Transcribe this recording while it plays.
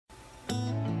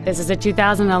This is a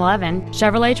 2011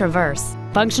 Chevrolet Traverse,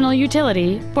 functional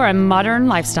utility for a modern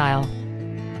lifestyle.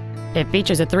 It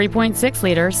features a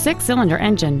 3.6-liter 6-cylinder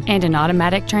engine and an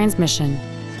automatic transmission.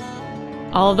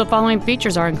 All of the following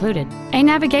features are included: a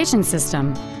navigation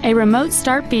system, a remote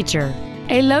start feature,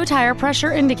 a low tire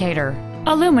pressure indicator,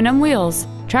 aluminum wheels,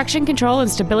 traction control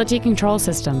and stability control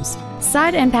systems,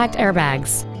 side impact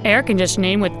airbags, air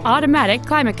conditioning with automatic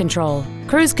climate control,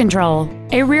 cruise control,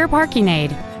 a rear parking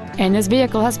aid, and this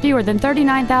vehicle has fewer than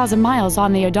 39,000 miles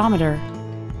on the odometer.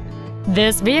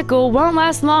 This vehicle won't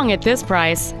last long at this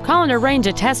price. Call and arrange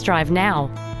a test drive now.